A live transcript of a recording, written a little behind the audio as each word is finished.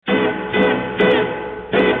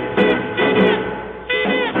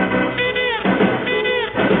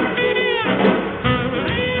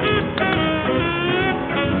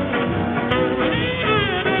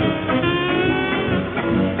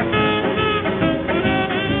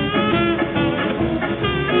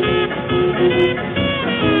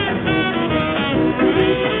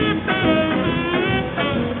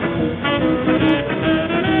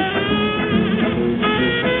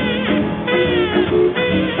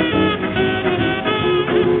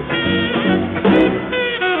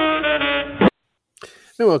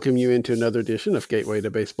And welcome you into another edition of Gateway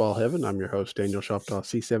to Baseball Heaven. I'm your host, Daniel Shoptaw,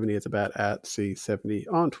 C70 at the bat at C70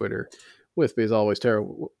 on Twitter. With me, as always,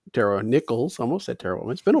 Tara Nichols. Almost said Tara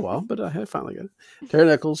Wellman. It's been a while, but I had finally got it. Tara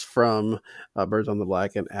Nichols from Birds on the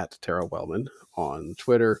Black and at Tara Wellman on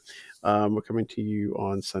Twitter. We're coming to you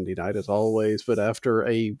on Sunday night, as always, but after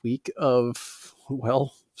a week of,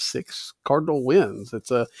 6 Cardinal wins.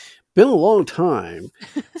 It's been a long time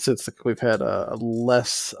since we've had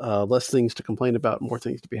less things to complain about, more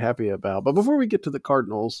things to be happy about. But before we get to the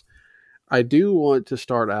Cardinals, I do want to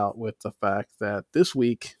start out with the fact that this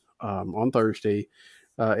week on Thursday,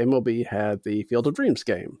 MLB had the Field of Dreams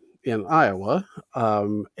game in Iowa.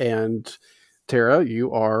 And Tara,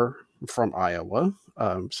 you are from Iowa,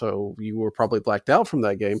 so you were probably blacked out from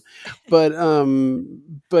that game. But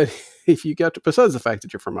if you got to, besides the fact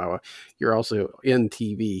that you're from Iowa, you're also in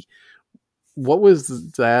TV. What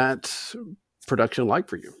was that production like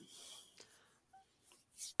for you?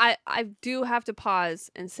 I do have to pause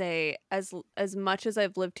and say, as much as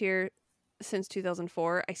I've lived here since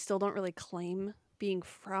 2004, I still don't really claim being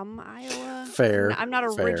from Iowa. Fair. I'm not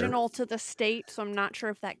fair. original to the state, so I'm not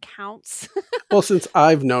sure if that counts. Well, since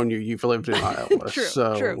I've known you, you've lived in Iowa.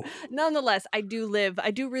 True. Nonetheless, I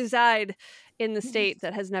do reside in the state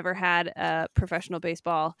that has never had professional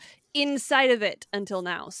baseball inside of it until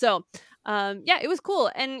now. So, yeah, it was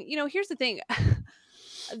cool. And, here's the thing.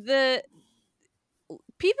 The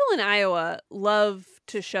people in Iowa love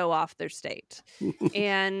to show off their state.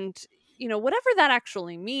 And, whatever that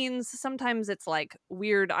actually means, sometimes it's like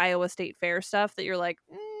weird Iowa State Fair stuff that you're like,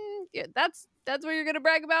 yeah, that's what you're going to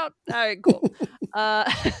brag about. All right, cool.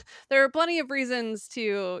 There are plenty of reasons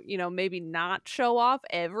to, maybe not show off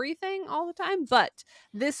everything all the time. But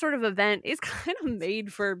this sort of event is kind of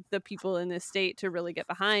made for the people in this state to really get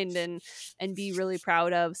behind and be really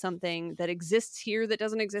proud of something that exists here that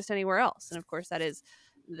doesn't exist anywhere else. And of course, that is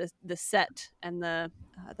the set and the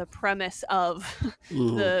premise of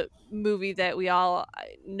the movie that we all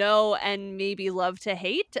know and maybe love to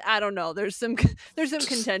hate. I don't know. There's some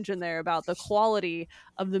contention there about the quality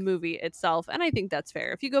of the movie itself, and I think that's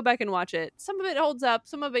fair. If you go back and watch it, some of it holds up,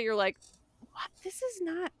 some of it you're like, what? This is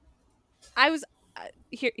not. I was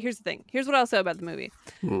here's the thing. Here's what I'll say about the movie.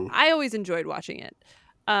 I always enjoyed watching it.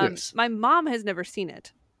 Yes. My mom has never seen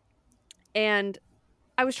it, and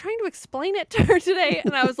I was trying to explain it to her today,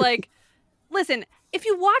 and I was like, listen, if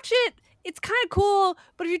you watch it, it's kind of cool,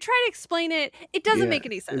 but if you try to explain it, it doesn't make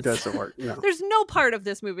any sense. It doesn't work. No. There's no part of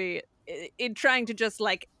this movie in trying to just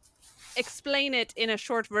like explain it in a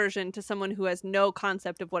short version to someone who has no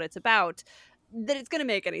concept of what it's about that it's going to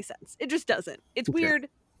make any sense. It just doesn't. It's weird.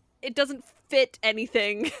 It doesn't fit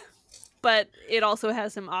anything, but it also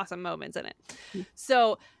has some awesome moments in it.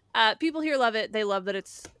 So people here love it. They love that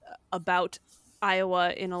it's about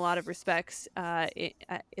Iowa in a lot of respects,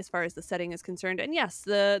 as far as the setting is concerned. And yes,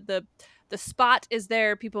 the spot is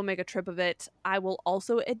there. People make a trip of it. I will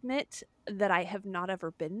also admit that I have not ever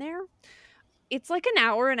been there. It's like an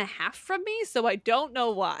hour and a half from me, so I don't know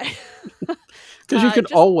why. Because you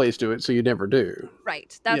could always do it, so you never do.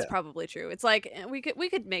 Right. That's probably true. It's like we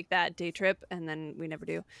could make that day trip, and then we never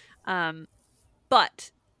do. But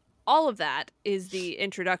all of that is the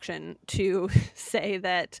introduction to say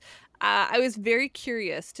that I was very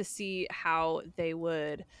curious to see how they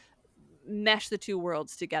would mesh the two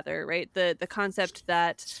worlds together, right? The concept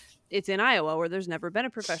that it's in Iowa where there's never been a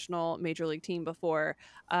professional major league team before.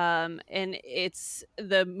 And it's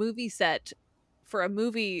the movie set for a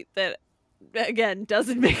movie that, again,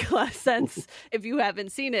 doesn't make a lot of sense if you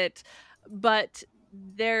haven't seen it. But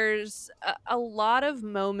there's a lot of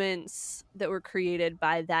moments that were created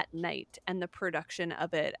by that night and the production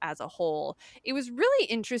of it as a whole. It was really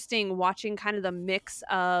interesting watching kind of the mix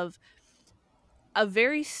of a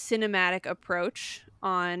very cinematic approach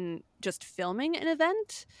on just filming an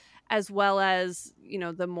event, as well as,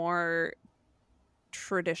 the more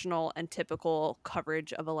traditional and typical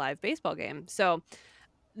coverage of a live baseball game. So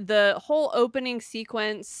the whole opening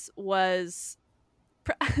sequence was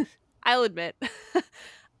I'll admit,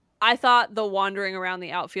 I thought the wandering around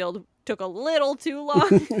the outfield took a little too long.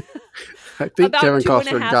 I think about Kevin 2.5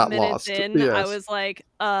 Costner got minutes lost. in, Yes. I was like,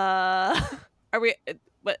 are we?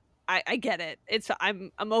 But I get it.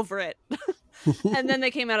 I'm over it. And then they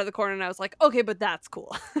came out of the corner, and I was like, okay, but that's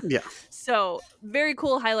cool. Yeah. So very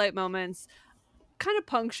cool highlight moments, kind of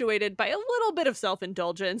punctuated by a little bit of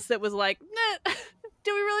self-indulgence that was like, nah,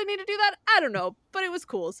 do we really need to do that? I don't know, but it was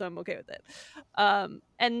cool, so I'm okay with it.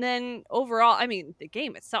 And then overall, I mean, the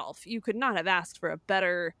game itself, you could not have asked for a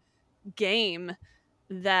better game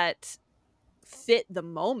that fit the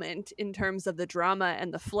moment in terms of the drama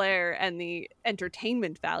and the flair and the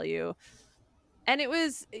entertainment value. And it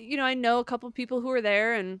was, I know a couple people who were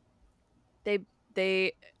there, and they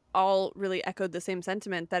they all really echoed the same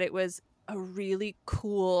sentiment that it was a really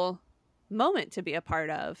cool moment to be a part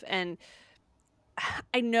of. And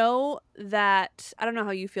I know that I don't know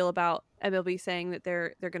how you feel about MLB saying that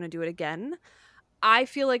they're going to do it again. I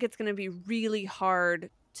feel like it's going to be really hard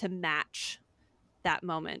to match that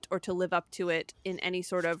moment or to live up to it in any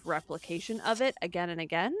sort of replication of it again and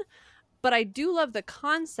again. But I do love the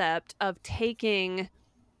concept of taking,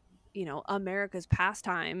 America's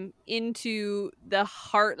pastime into the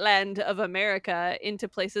heartland of America, into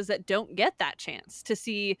places that don't get that chance to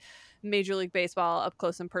see Major League Baseball up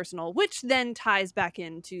close and personal, which then ties back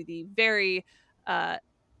into the very uh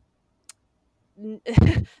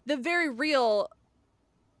the very real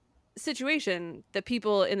situation that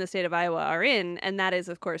people in the state of Iowa are in, and that is,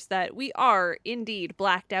 of course, that we are indeed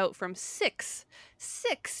blacked out from six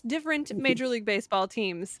different Major League Baseball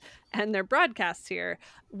teams and their broadcasts here,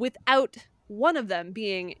 without one of them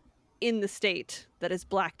being in the state that is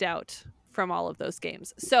blacked out from all of those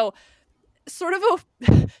games. So sort of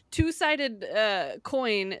a two-sided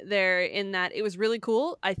coin there, in that it was really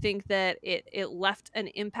cool. I think that it left an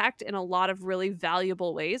impact in a lot of really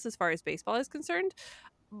valuable ways as far as baseball is concerned.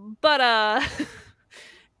 But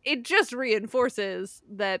it just reinforces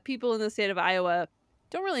that people in the state of Iowa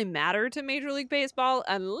don't really matter to Major League Baseball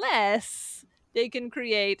unless they can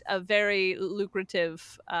create a very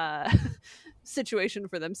lucrative situation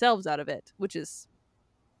for themselves out of it, which is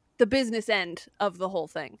the business end of the whole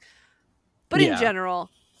thing. But in Yeah. general,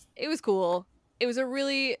 it was cool. It was a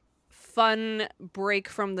really fun break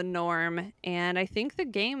from the norm, and I think the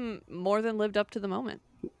game more than lived up to the moment.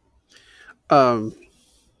 Um,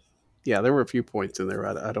 yeah, there were a few points in there.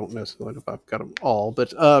 I don't necessarily know if I've got them all,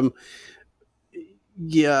 but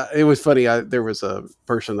yeah, it was funny. There was a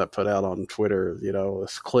person that put out on Twitter,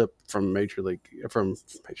 this clip from Major League, from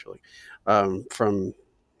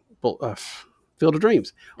uh, Field of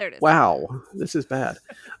Dreams. There it is. Wow, this is bad.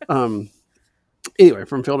 um, anyway,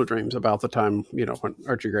 from Field of Dreams, about the time, when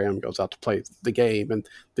Archie Graham goes out to play the game, and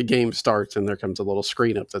the game starts, and there comes a little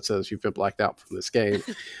screen up that says you've been blacked out from this game.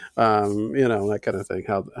 That kind of thing,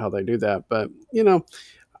 how they do that. But,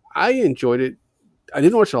 I enjoyed it. I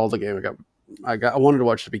didn't watch all the game. I wanted to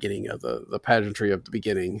watch the beginning of the pageantry of the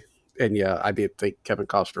beginning. And yeah, I did think Kevin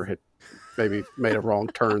Costner had maybe made a wrong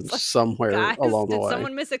turn somewhere Guys, along the did way.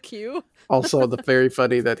 someone miss a cue? Also, the very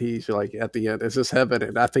funny that he's like at the end, is this heaven?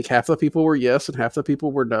 And I think half the people were yes and half the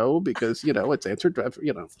people were no, because it's answered. That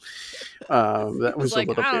was like,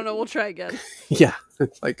 a little I bit. don't know. We'll try again. Yeah,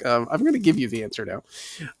 it's like I'm going to give you the answer now.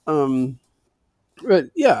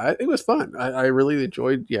 But yeah, it was fun. I really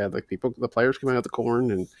enjoyed. Yeah, the players coming out of the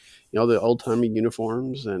corn, and the old timey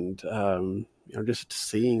uniforms, and just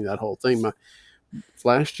seeing that whole thing.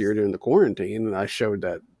 Last year during the quarantine, and I showed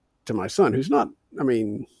that to my son, who's not. I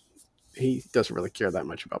mean, he doesn't really care that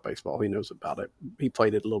much about baseball. He knows about it. He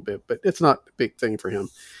played it a little bit, but it's not a big thing for him.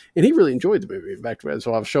 And he really enjoyed the movie. In fact,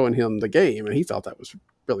 so I was showing him the game, and he thought that was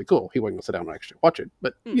really cool. He wasn't going to sit down and actually watch it,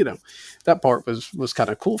 but that part was kind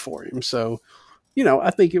of cool for him. So,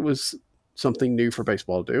 I think it was something new for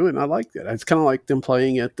baseball to do, and I liked it. It's kind of like them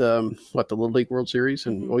playing at the Little League World Series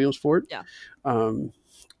in Williamsport. Yeah.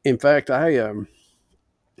 In fact, I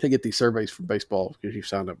get these surveys for baseball because you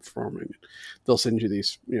signed up for them, and they'll send you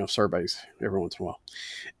these, surveys every once in a while.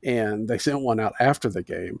 And they sent one out after the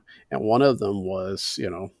game, and one of them was,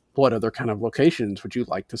 what other kind of locations would you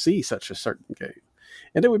like to see such a certain game?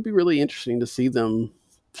 And it would be really interesting to see them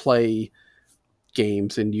play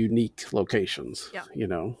games in unique locations. Yeah.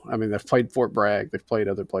 I mean, they've played Fort Bragg, they've played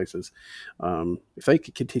other places. If they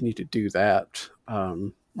could continue to do that,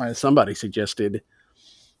 as somebody suggested,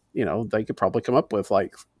 they could probably come up with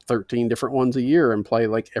like 13 different ones a year and play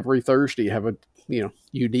like every Thursday, have a,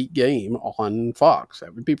 unique game on Fox.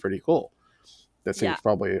 That would be pretty cool. That seems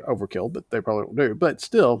probably overkill, but they probably won't do. But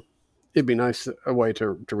still, it'd be nice, a way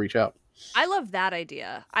to reach out. I love that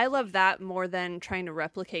idea. I love that more than trying to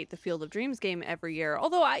replicate the Field of Dreams game every year.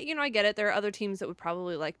 Although I get it. There are other teams that would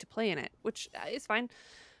probably like to play in it, which is fine.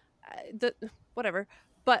 Whatever.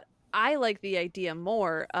 But I like the idea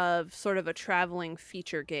more of sort of a traveling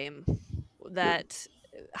feature game that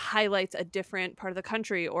highlights a different part of the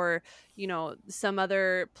country, or some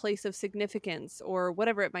other place of significance, or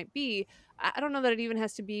whatever it might be. I don't know that it even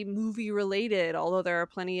has to be movie related, although there are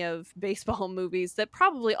plenty of baseball movies that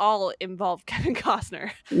probably all involve Kevin Costner.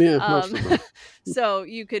 Yeah, most of them. So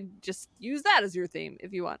you could just use that as your theme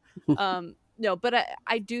if you want. No, but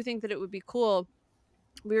I do think that it would be cool.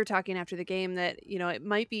 We were talking after the game that it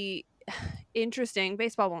might be interesting.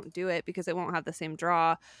 Baseball won't do it because it won't have the same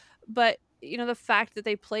draw, but the fact that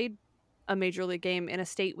they played a major league game in a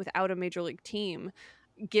state without a major league team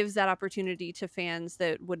gives that opportunity to fans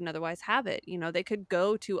that wouldn't otherwise have it. You know, they could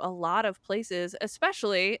go to a lot of places,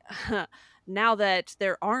 especially now that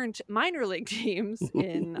there aren't minor league teams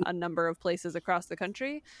in a number of places across the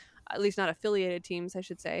country, at least not affiliated teams, I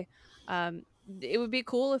should say. Um, it would be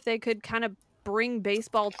cool if they could kind of bring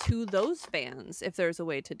baseball to those fans if there's a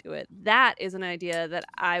way to do it. That is an idea that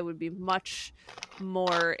I would be much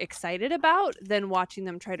more excited about than watching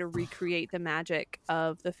them try to recreate the magic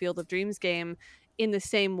of the Field of Dreams game in the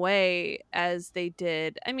same way as they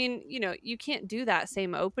did. I mean, you know, you can't do that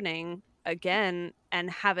same opening again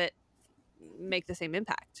and have it make the same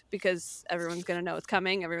impact because everyone's going to know it's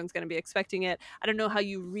coming. Everyone's going to be expecting it. I don't know how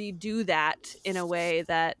you redo that in a way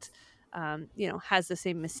that, you know, has the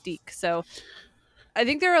same mystique. So I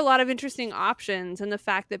think there are a lot of interesting options, and the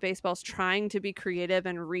fact that baseball's trying to be creative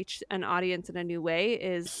and reach an audience in a new way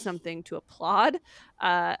is something to applaud.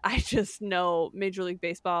 I just know Major League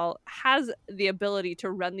Baseball has the ability to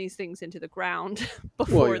run these things into the ground Well,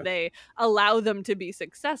 before yeah, they allow them to be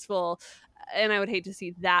successful, and I would hate to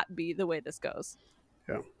see that be the way this goes.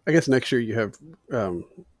 yeah. I guess next year you have um,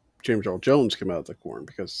 James Earl Jones come out of the corn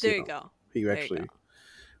because There you go. he There you go. actually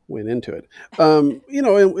went into it.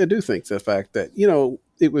 I do think the fact that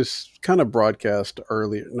it was kind of broadcast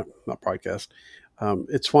earlier, no, not broadcast.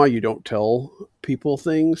 It's why you don't tell people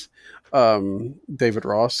things. David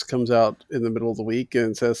Ross comes out in the middle of the week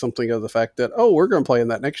and says something of the fact that, oh, we're going to play in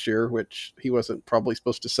that next year, which he wasn't probably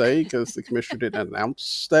supposed to say because the commissioner didn't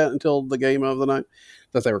announce that until the game of the night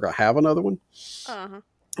that they were going to have another one. Uh-huh.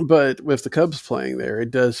 But with the Cubs playing there, it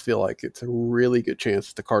does feel like it's a really good chance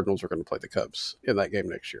that the Cardinals are going to play the Cubs in that game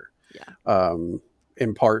next year. Yeah.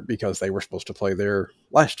 In part because they were supposed to play there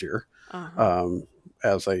last year Uh-huh.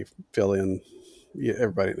 as a fill in. Yeah,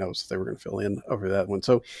 everybody knows they were going to fill in over that one.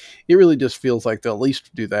 So it really just feels like they'll at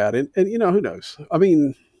least do that. And who knows? I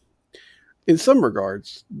mean, in some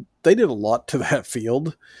regards, they did a lot to that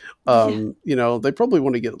field. Yeah. They probably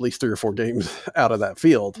want to get at least 3 or 4 games out of that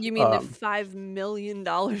field. You mean the $5 million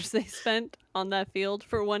they spent on that field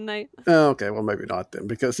for one night? Okay, well, maybe not then,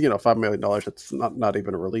 because $5 million, it's not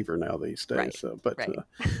even a reliever now these days. Right. So, but Right.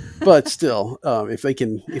 but still, if they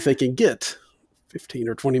can get $15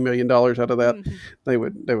 or $20 million out of that, Mhm.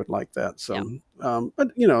 they would like that. So, Yeah.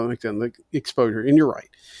 but again, the exposure, and you're right.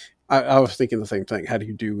 I was thinking the same thing. How do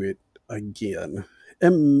you do it again?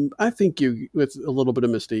 And I think with a little bit of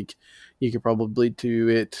mystique, you could probably do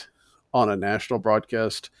it on a national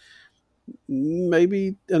broadcast,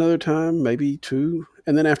 maybe another time, maybe two,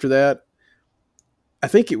 and then after that, I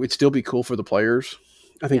think it would still be cool for the players.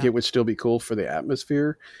 I think Yeah. it would still be cool for the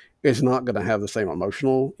atmosphere. It's not going to have the same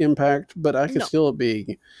emotional impact, but I could No. still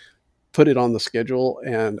put it on the schedule,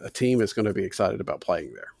 and a team is going to be excited about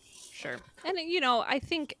playing there. Sure. And I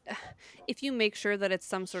think if you make sure that it's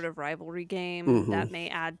some sort of rivalry game, Mm-hmm. that may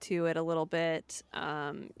add to it a little bit.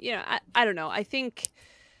 I don't know. I think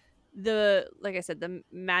like I said, the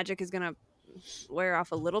magic is gonna wear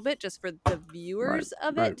off a little bit just for the Right, viewers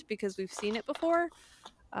of right. it because we've seen it before.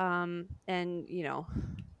 And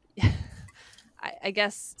I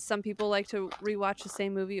guess some people like to rewatch the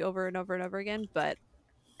same movie over and over and over again, but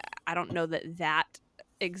I don't know that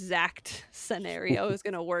exact scenario is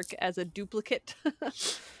going to work as a duplicate.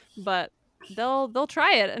 But they'll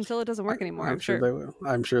try it until it doesn't work anymore, I'm I'm sure sure. they will.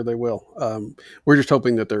 I'm sure they will. We're just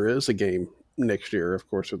hoping that there is a game next year, of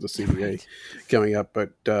course, with the CBA Right. coming up,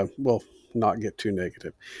 but we'll not get too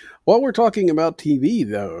negative. While we're talking about TV,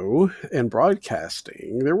 though, and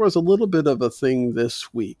broadcasting, there was a little bit of a thing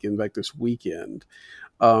this week, in fact, this weekend.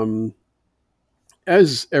 Um,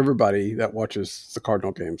 as everybody that watches the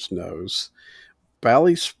Cardinal games knows,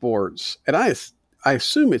 Bally Sports, and I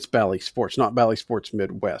assume it's Bally Sports, not Bally Sports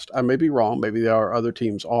Midwest. I may be wrong. Maybe there are other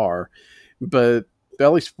teams are, but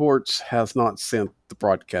Bally Sports has not sent the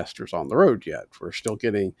broadcasters on the road yet. We're still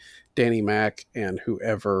getting Danny Mac and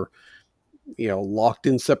whoever, locked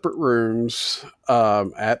in separate rooms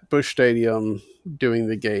at Busch Stadium doing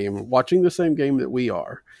the game, watching the same game that we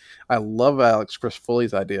are. I love Alex Chris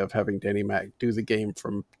Foley's idea of having Danny Mac do the game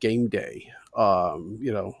from game day,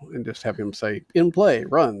 and just have him say in play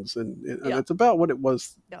runs, and Yeah. it's about what it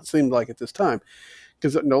was Yeah. seemed like at this time,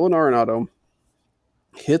 because Nolan Arenado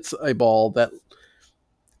hits a ball that,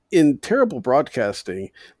 in terrible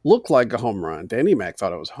broadcasting, looked like a home run. Danny Mac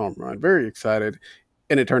thought it was a home run, very excited,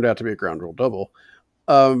 and it turned out to be a ground rule double.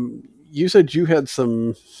 You said you had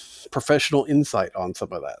some professional insight on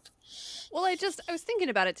some of that. Well, I was thinking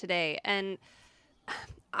about it today, and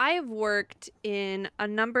I've worked in a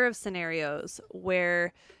number of scenarios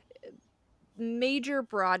where major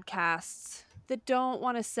broadcasts that don't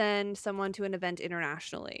want to send someone to an event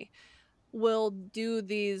internationally will do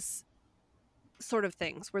these sort of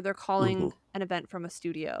things where they're calling an event from a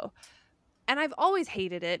studio. And I've always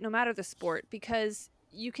hated it, no matter the sport, because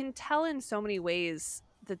you can tell in so many ways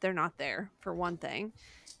that they're not there, for one thing.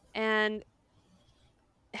 And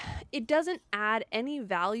it doesn't add any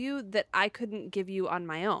value that I couldn't give you on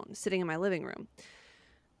my own, sitting in my living room.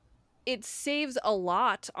 It saves a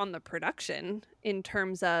lot on the production in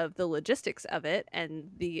terms of the logistics of it and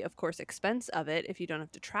the, of course, expense of it if you don't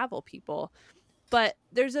have to travel people. But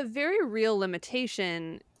there's a very real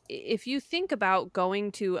limitation if you think about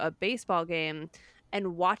going to a baseball game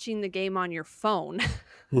and watching the game on your phone.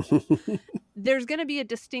 There's going to be a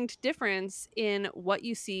distinct difference in what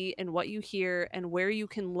you see and what you hear and where you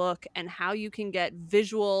can look and how you can get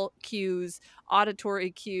visual cues,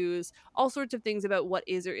 auditory cues, all sorts of things about what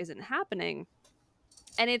is or isn't happening.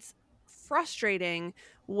 And it's frustrating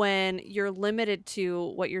when you're limited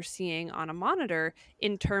to what you're seeing on a monitor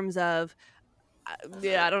in terms of,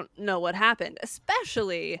 I don't know what happened,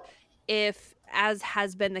 especially if, as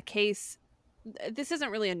has been the case, this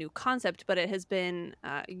isn't really a new concept, but it has been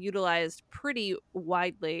utilized pretty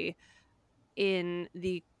widely in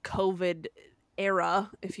the COVID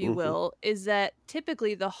era, if you will, is that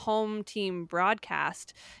typically the home team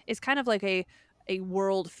broadcast is kind of like a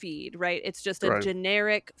world feed, right? It's just a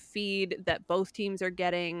generic feed that both teams are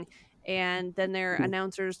getting, and then their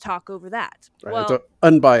announcers talk over that. Right. Well, it's an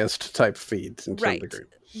unbiased type feed to some degree.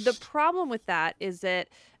 The problem with that is that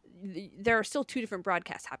there are still two different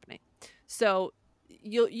broadcasts happening. So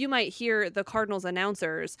you might hear the Cardinals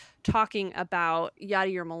announcers talking about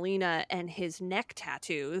Yadier Molina and his neck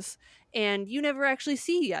tattoos, and you never actually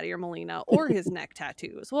see Yadier Molina or his neck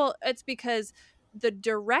tattoos. Well, it's because the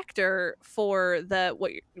director for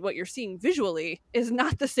what you're seeing visually is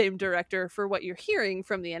not the same director for what you're hearing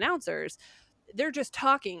from the announcers. They're just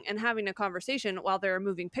talking and having a conversation while there are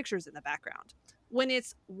moving pictures in the background. When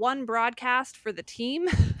it's one broadcast for the team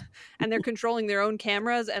and they're controlling their own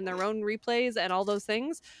cameras and their own replays and all those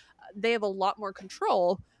things, they have a lot more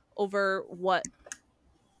control over what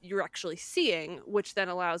you're actually seeing, which then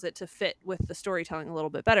allows it to fit with the storytelling a little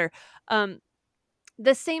bit better.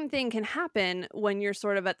 The same thing can happen when you're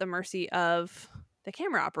sort of at the mercy of the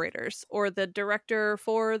camera operators or the director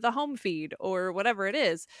for the home feed or whatever it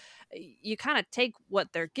is. You kind of take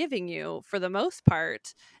what they're giving you for the most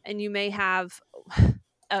part, and you may have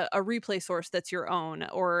a replay source that's your own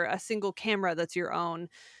or a single camera that's your own.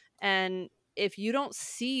 And if you don't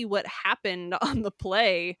see what happened on the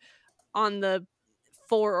play on the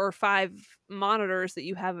 4 or 5 monitors that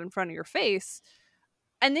you have in front of your face,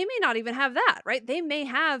 and they may not even have that, right? They may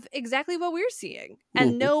have exactly what we're seeing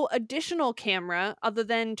and no additional camera other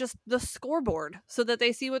than just the scoreboard so that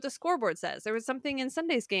they see what the scoreboard says. There was something in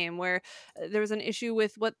Sunday's game where there was an issue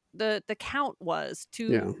with what the count was,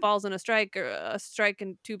 2 balls and a strike, or a strike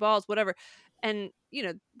and 2 balls, whatever. And,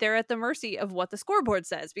 they're at the mercy of what the scoreboard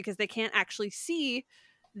says because they can't actually see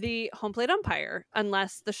the home plate umpire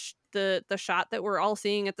unless the shot that we're all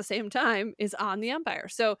seeing at the same time is on the umpire.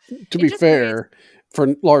 So to be fair,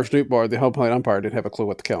 for Lars Nootbaar, the home plate umpire didn't have a clue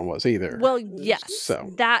what the count was either. Well, yes, so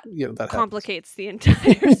that complicates the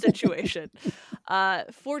entire situation.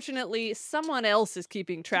 Fortunately, someone else is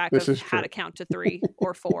keeping track of how to count to 3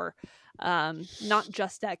 or 4, not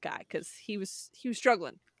just that guy, because he was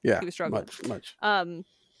struggling. Yeah, he was struggling much.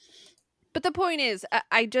 But the point is,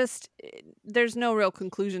 there's no real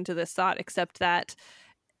conclusion to this thought except that,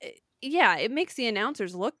 yeah, it makes the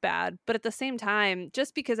announcers look bad. But at the same time,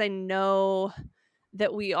 just because I know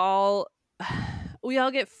that we all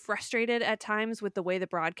get frustrated at times with the way the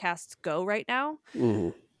broadcasts go right now,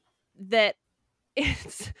 that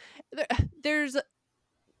there's,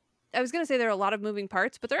 I was going to say there are a lot of moving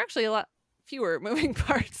parts, but there are actually a lot fewer moving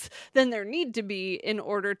parts than there need to be in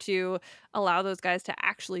order to allow those guys to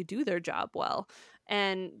actually do their job well.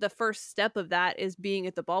 And the first step of that is being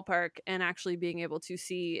at the ballpark and actually being able to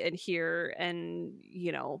see and hear and,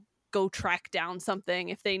 go track down something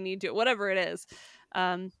if they need to, whatever it is.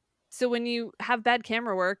 So when you have bad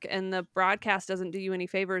camera work and the broadcast doesn't do you any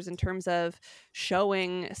favors in terms of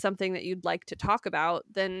showing something that you'd like to talk about,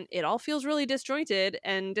 then it all feels really disjointed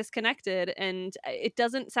and disconnected. And it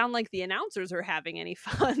doesn't sound like the announcers are having any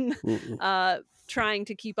fun trying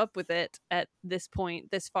to keep up with it at this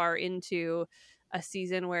point, this far into a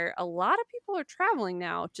season where a lot of people are traveling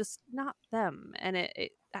now, just not them. And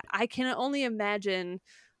I can only imagine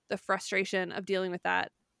the frustration of dealing with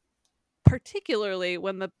that, particularly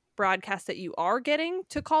when the broadcast that you are getting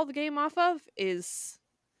to call the game off of is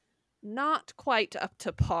not quite up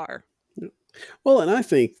to par. Well, and I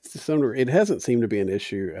think it hasn't seemed to be an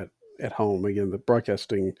issue at home. Again, the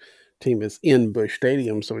broadcasting team is in Busch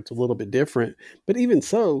Stadium, so it's a little bit different. But even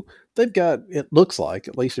so, they've got, it looks like,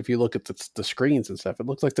 at least if you look at the screens and stuff, it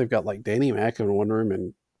looks like they've got like Danny Mac in one room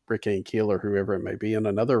and Rick Ankiel or whoever it may be in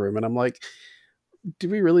another room. And I'm like, do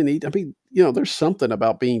we really need? I mean, there's something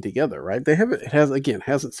about being together, right? They haven't. It has again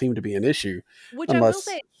hasn't seemed to be an issue, Which I will unless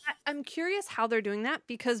say, I'm curious how they're doing that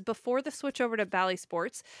because before the switch over to Bally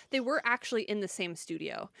Sports, they were actually in the same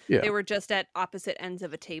studio. yeah, They were just at opposite ends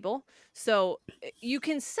of a table. So you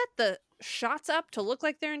can set the shots up to look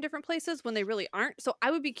like they're in different places when they really aren't. So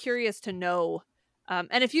I would be curious to know.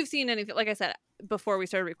 And if you've seen anything, like I said before we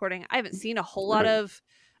started recording, I haven't seen a whole lot right. of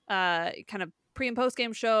kind of pre and post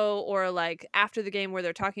game show or like after the game where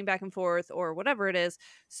they're talking back and forth or whatever it is.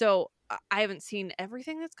 So I haven't seen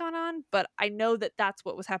everything that's gone on, but I know that that's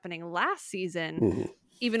what was happening last season, Mhm.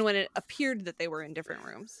 even when it appeared that they were in different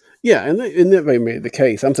rooms. Yeah, and that may be the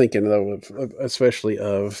case. I'm thinking though of especially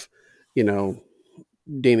of, you know,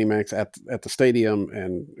 Danny Max at the stadium,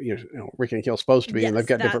 and Rick and Kill supposed to be, and they've Yes,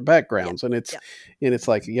 got that. different Yeah, backgrounds, and it's yeah. and it's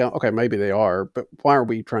like, yeah, okay, maybe they are, but why are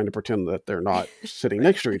we trying to pretend that they're not sitting Right.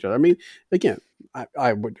 next to each other? I mean, again,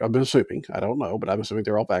 I'm assuming, I don't know, but I'm assuming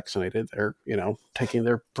they're all vaccinated. They're taking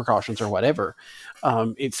their precautions or whatever.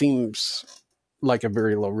 It seems like a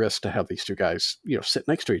very low risk to have these two guys sit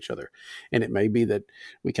next to each other, and it may be that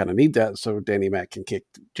we kind of need that so Danny Mac can kick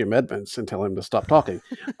Jim Edmonds and tell him to stop talking.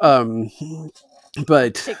 Um, Or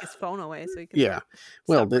but take his phone away so he can yeah,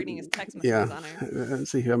 well, stop reading his text yeah, messages on air.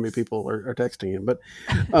 see how many people are texting him,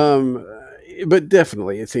 um, but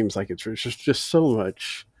definitely it seems like it's just so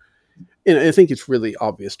much. And I think it's really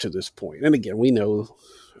obvious to this point. And again, we know.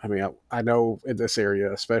 I mean, I know in this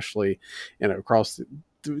area, especially, across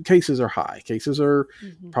the cases are high. Cases are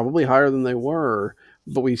Mhm. probably higher than they were,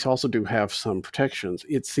 but we also do have some protections.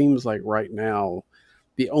 It seems like right now,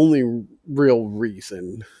 the only real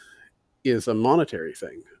reason is a monetary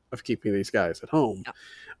thing of keeping these guys at home,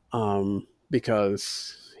 Yeah.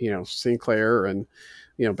 because Sinclair and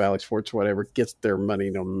Bally Sports, whatever, gets their money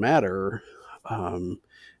no matter. Um,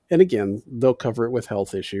 and again, they'll cover it with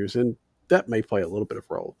health issues, and that may play a little bit of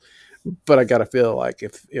role. But I gotta feel like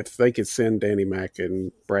if they could send Danny Mac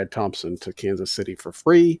and Brad Thompson to Kansas City for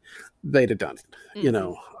free, they'd have done it.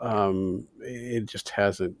 Mhm. Yeah. It just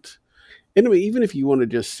hasn't. Anyway, even if you want to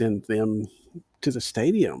just send them to the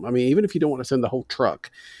stadium, I mean, even if you don't want to send the whole truck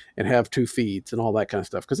and have two feeds and all that kind of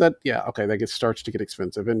stuff, because that, yeah, okay, starts to get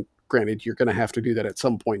expensive. And granted, you're going to have to do that at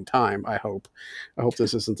some point in time. I hope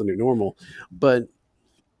this isn't the new normal, but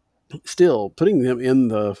still, putting them in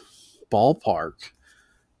the ballpark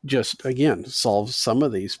just again solves some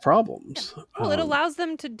of these Yeah. problems. Well, it allows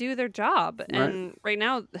them to do their job. Right? And right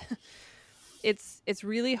now it's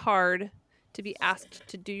really hard to be asked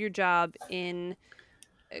to do your job in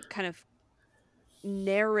kind of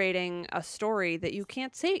narrating a story that you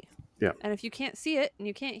can't see. Yeah. And if you can't see it and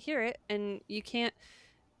you can't hear it and you can't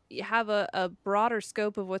have a broader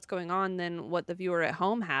scope of what's going on than what the viewer at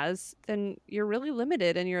home has, then you're really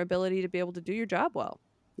limited in your ability to be able to do your job well.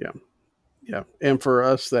 Yeah. Yeah. And for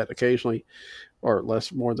us that occasionally, or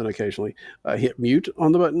less more than occasionally, hit mute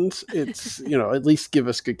on the buttons, it's at least give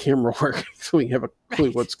us good camera work so we have a clue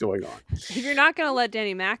Right. what's going on. If you're not going to let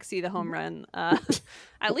Danny Mac see the home run,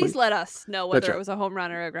 at least let us know That's whether it right. was a home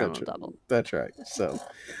run or a ground That's rule right. double. That's right. So,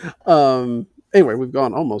 anyway, we've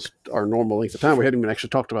gone almost our normal length of time. We hadn't even actually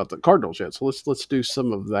talked about the Cardinals yet, so let's do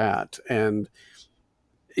some of that. And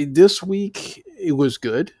this week it was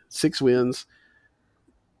good, 6 wins,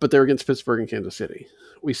 but they're against Pittsburgh and Kansas City.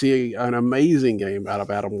 We see an amazing game out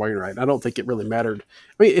of Adam Wainwright. I don't think it really mattered.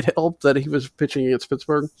 I mean, it helped that he was pitching against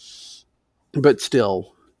Pittsburgh, but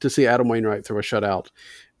still, to see Adam Wainwright throw a shutout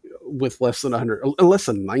with less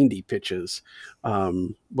than 90 pitches,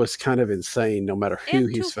 was kind of insane. No matter who And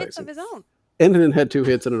two he's hits of facing, his own. and then had 2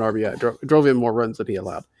 hits and an RBI, drove in more runs than he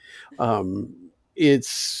allowed. Um,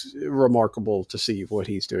 it's remarkable to see what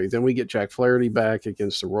he's doing. Then we get Jack Flaherty back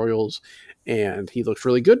against the Royals, and he looked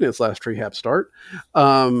really good in his last rehab start.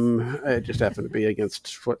 It just happened to be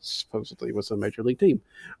against what supposedly was a major league team.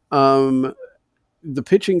 The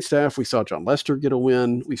pitching staff, we saw John Lester get a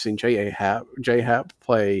win. We've seen J Happ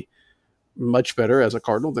play much better as a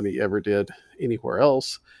Cardinal than he ever did anywhere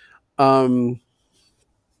else. Um,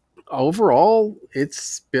 Overall,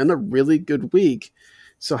 it's been a really good week.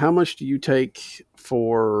 So, how much do you take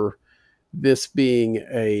for this being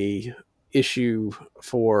a issue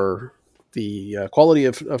for the quality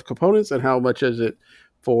of components, and how much is it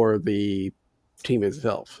for the team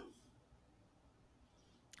itself?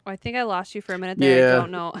 Oh, I think I lost you for a minute there. I Yeah,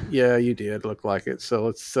 don't know. yeah, you did look like it. So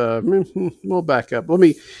let's we'll back up. I Let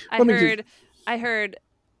me just heard I heard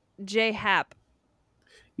J Hap.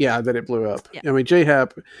 Yeah, that it blew up. Yeah. I mean,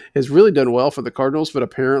 J-Hap has really done well for the Cardinals, but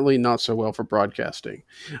apparently not so well for broadcasting.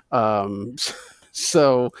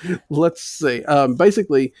 So let's see.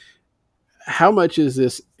 Basically, how much is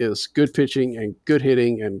this is good pitching and good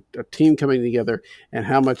hitting and a team coming together, and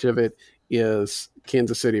how much of it is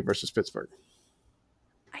Kansas City versus Pittsburgh?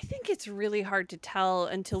 I think it's really hard to tell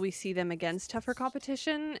until we see them against tougher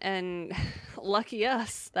competition, and lucky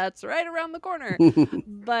us, that's right around the corner.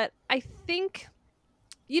 But I think,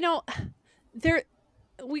 you know, there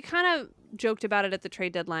we kind of joked about it at the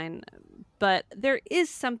trade deadline, but there is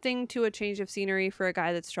something to a change of scenery for a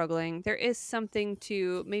guy that's struggling. There is something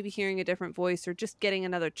to maybe hearing a different voice or just getting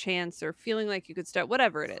another chance or feeling like you could start,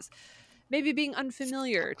 whatever it is. Maybe being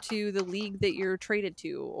unfamiliar to the league that you're traded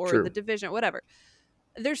to or the True. division, whatever.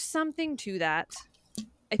 There's something to that.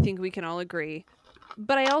 I think we can all agree.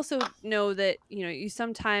 But I also know that, you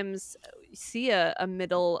sometimes see a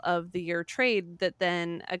middle of the year trade that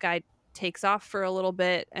then a guy takes off for a little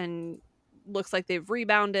bit and looks like they've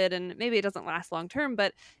rebounded, and maybe it doesn't last long term,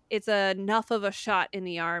 but it's enough of a shot in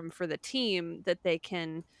the arm for the team that they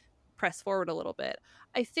can press forward a little bit.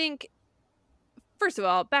 I think, first of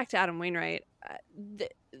all, back to Adam Wainwright,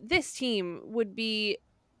 this team would be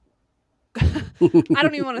I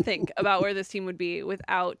don't even want to think about where this team would be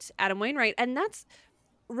without Adam Wainwright. And that's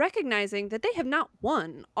recognizing that they have not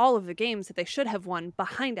won all of the games that they should have won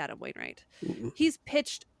behind Adam Wainwright. He's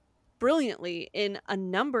pitched brilliantly in a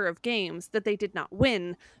number of games that they did not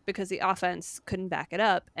win because the offense couldn't back it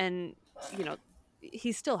up. And,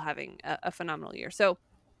 he's still having a phenomenal year. So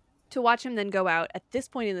to watch him then go out at this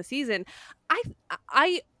point in the season,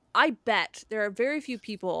 I bet there are very few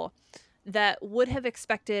people that would have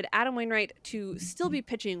expected Adam Wainwright to still be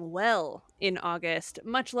pitching well in August,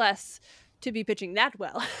 much less to be pitching that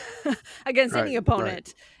well against any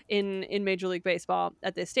opponent in Major League Baseball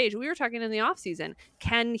at this stage. We were talking in the offseason.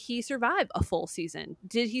 Can he survive a full season?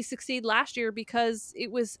 Did he succeed last year because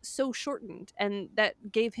it was so shortened and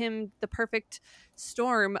that gave him the perfect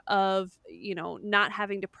storm of, not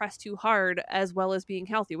having to press too hard as well as being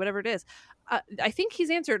healthy, whatever it is? I think he's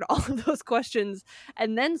answered all of those questions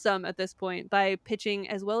and then some at this point by pitching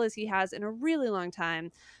as well as he has in a really long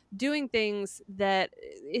time, doing things that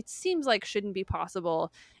it seems like shouldn't be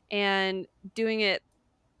possible and doing it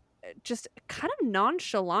just kind of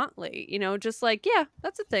nonchalantly, just like, yeah,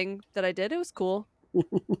 that's a thing that I did. It was cool.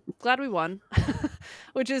 Glad we won,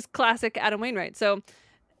 which is classic Adam Wainwright. So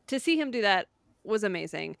to see him do that was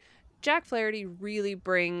amazing. Jack Flaherty really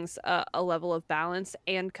brings a level of balance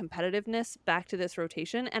and competitiveness back to this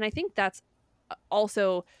rotation. And I think that's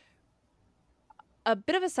also a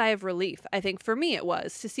bit of a sigh of relief. I think for me it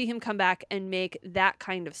was to see him come back and make that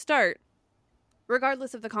kind of start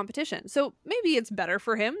regardless of the competition. So maybe it's better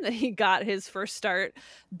for him that he got his first start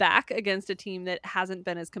back against a team that hasn't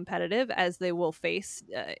been as competitive as they will face,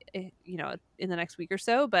 in the next week or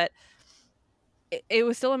so. But it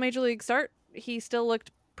was still a major league start. He still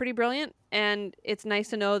looked pretty brilliant, and it's nice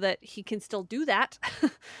to know that he can still do that,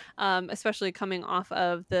 especially coming off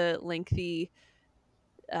of the lengthy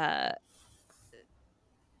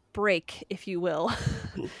break, if you will,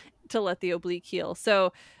 to let the oblique heal.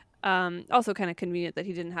 So also kind of convenient that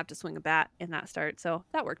he didn't have to swing a bat in that start. So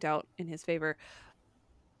that worked out in his favor.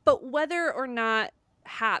 But whether or not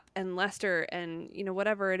Hap and Lester and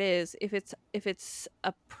whatever it is, if it's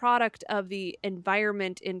a product of the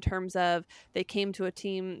environment in terms of they came to a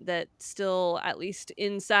team that still, at least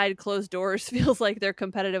inside closed doors, feels like they're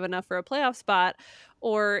competitive enough for a playoff spot,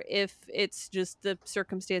 or if it's just the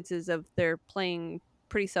circumstances of they're playing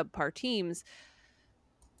pretty subpar teams,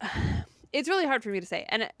 it's really hard for me to say.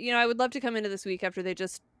 And I would love to come into this week after they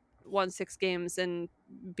just won 6 games and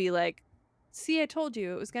be like, see, I told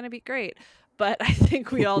you it was going to be great. But I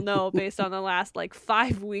think we all know, based on the last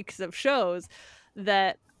 5 weeks of shows,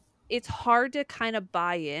 that it's hard to kind of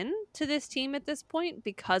buy in to this team at this point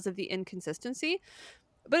because of the inconsistency.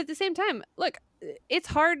 But at the same time, look, it's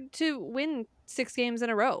hard to win 6 games in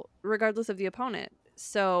a row, regardless of the opponent.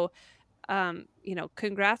 So,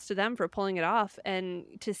 congrats to them for pulling it off, and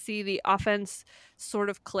to see the offense sort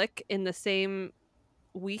of click in the same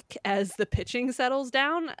week as the pitching settles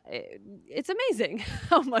down, it's amazing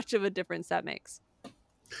how much of a difference that makes.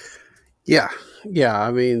 Yeah.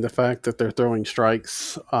 I mean, the fact that they're throwing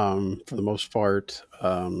strikes for the most part,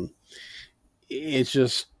 it's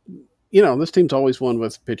just, this team's always won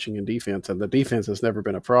with pitching and defense, and the defense has never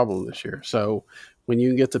been a problem this year. So when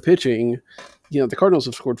you get the pitching, the Cardinals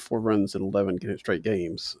have scored 4 runs in 11 straight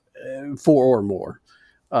games, 4 or more.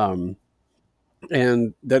 And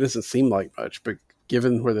that doesn't seem like much, but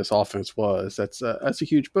given where this offense was, that's a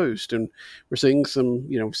huge boost. And we're seeing seeing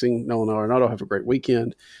Nolan Arenado have a great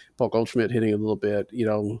weekend. Paul Goldschmidt hitting a little bit.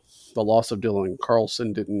 The loss of Dylan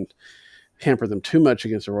Carlson didn't hamper them too much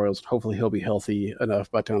against the Royals. Hopefully he'll be healthy enough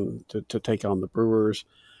by the time to take on the Brewers.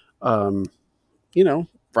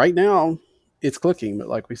 Right now it's clicking, but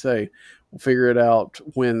like we say, we'll figure it out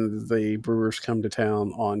when the Brewers come to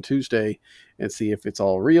town on Tuesday and see if it's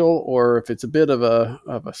all real or if it's a bit of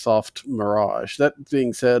a soft mirage. That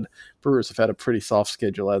being said, Brewers have had a pretty soft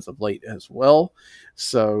schedule as of late as well.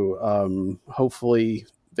 So hopefully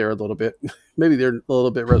they're maybe they're a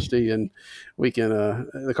little bit rusty, and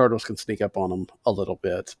the Cardinals can sneak up on them a little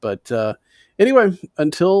bit. But anyway,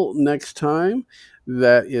 until next time,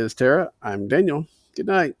 that is Tara. I'm Daniel. Good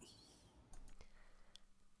night.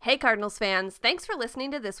 Hey Cardinals fans, thanks for listening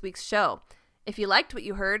to this week's show. If you liked what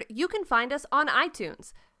you heard, you can find us on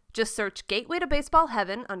iTunes. Just search Gateway to Baseball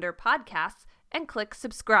Heaven under podcasts and click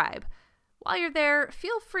subscribe. While you're there,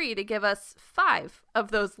 feel free to give us 5 of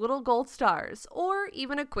those little gold stars or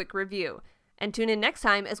even a quick review. And tune in next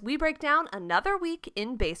time as we break down another week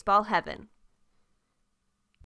in baseball heaven.